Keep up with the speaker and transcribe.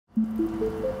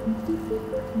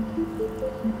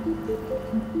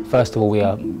First of all, we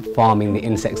are farming the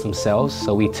insects themselves,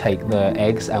 so we take the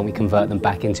eggs and we convert them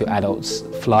back into adult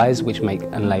flies, which make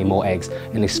and lay more eggs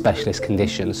in a specialist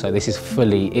condition. So this is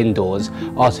fully indoors,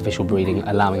 artificial breeding,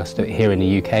 allowing us to do it here in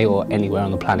the UK or anywhere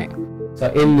on the planet. So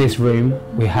in this room,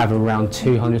 we have around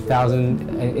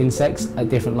 200,000 insects at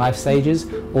different life stages,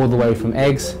 all the way from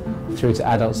eggs through to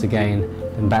adults again,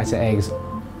 then back to eggs.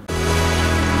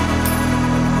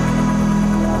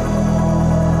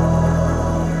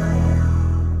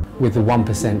 With the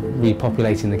 1%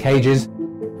 repopulating the cages.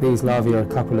 These larvae are a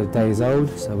couple of days old,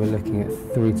 so we're looking at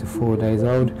 3 to 4 days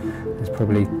old. There's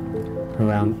probably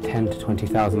around 10 to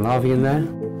 20,000 larvae in there.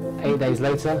 8 days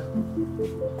later,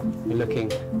 we're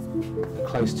looking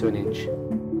close to an inch.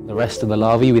 The rest of the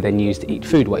larvae we then use to eat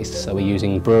food waste, so we're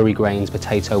using brewery grains,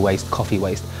 potato waste, coffee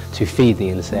waste to feed the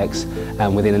insects,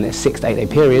 and within a 6 to 8 day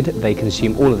period they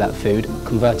consume all of that food,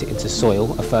 convert it into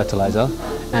soil, a fertiliser,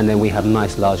 and then we have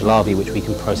nice large larvae which we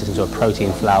can process into a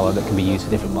protein flour that can be used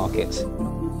for different markets.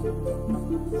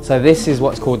 So this is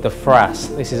what's called the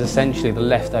frass. This is essentially the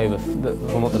leftover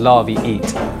from what the larvae eat.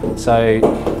 So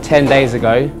 10 days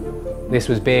ago this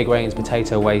was beer grains,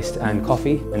 potato waste and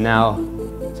coffee, and now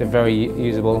it's a very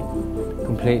usable,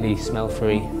 completely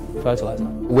smell-free fertiliser.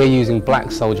 We're using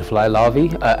black soldier fly larvae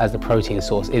as the protein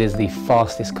source. It is the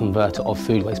fastest converter of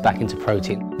food waste back into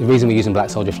protein. The reason we're using black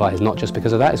soldier fly is not just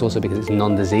because of that, it's also because it's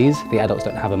non-disease. The adults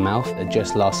don't have a mouth.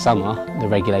 Just last summer, the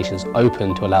regulations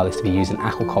opened to allow this to be used in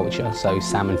aquaculture, so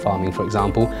salmon farming for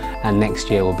example, and next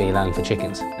year we'll be allowing for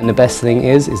chickens. And the best thing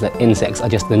is that insects are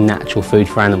just the natural food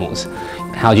for animals.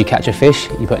 How do you catch a fish?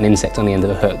 You put an insect on the end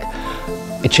of a hook.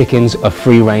 Chickens are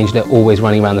free range, they're always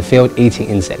running around the field eating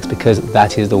insects because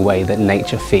that is the way that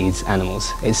nature feeds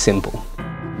animals. It's simple.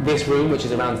 This room, which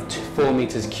is around 4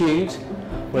 meters cubed,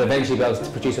 will eventually be able to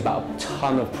produce about a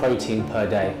ton of protein per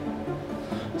day.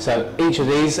 So each of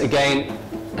these, again,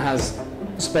 has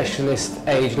specialist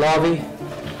age larvae.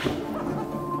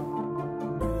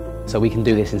 So we can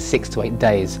do this in 6 to 8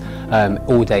 days,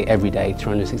 all day, every day,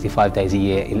 365 days a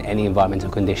year in any environmental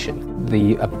condition.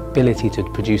 The ability to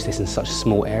produce this in such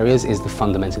small areas is the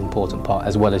fundamental important part,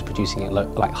 as well as producing it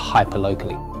like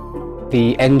hyper-locally.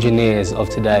 The engineers of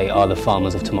today are the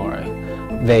farmers of tomorrow.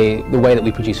 The way that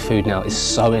we produce food now is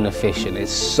so inefficient,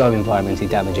 it's so environmentally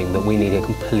damaging that we need a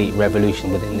complete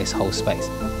revolution within this whole space.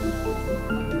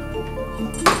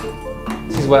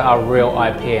 This is where our real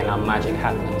IP and our magic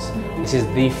happens. This is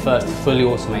the first fully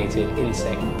automated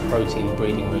insect protein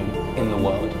breeding room in the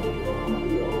world.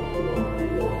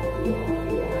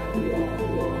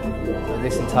 So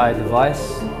this entire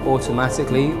device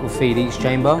automatically will feed each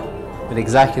chamber with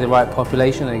exactly the right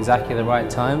population at exactly the right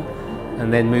time,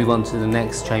 and then move on to the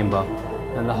next chamber.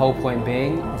 And the whole point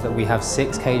being is that we have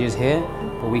 6 cages here,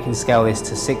 but we can scale this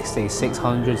to 60,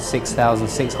 600, 6,000,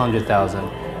 600,000.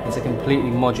 It's a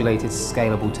completely modulated,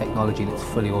 scalable technology that's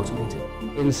fully automated.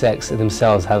 Insects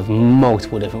themselves have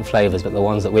multiple different flavours, but the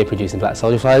ones that we're producing, black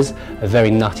soldier flies, a very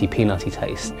nutty, peanutty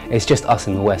taste. It's just us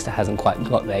in the West that hasn't quite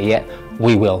got there yet.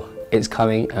 We will. It's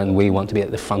coming, and we want to be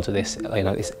at the front of this,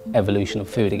 this evolution of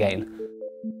food again.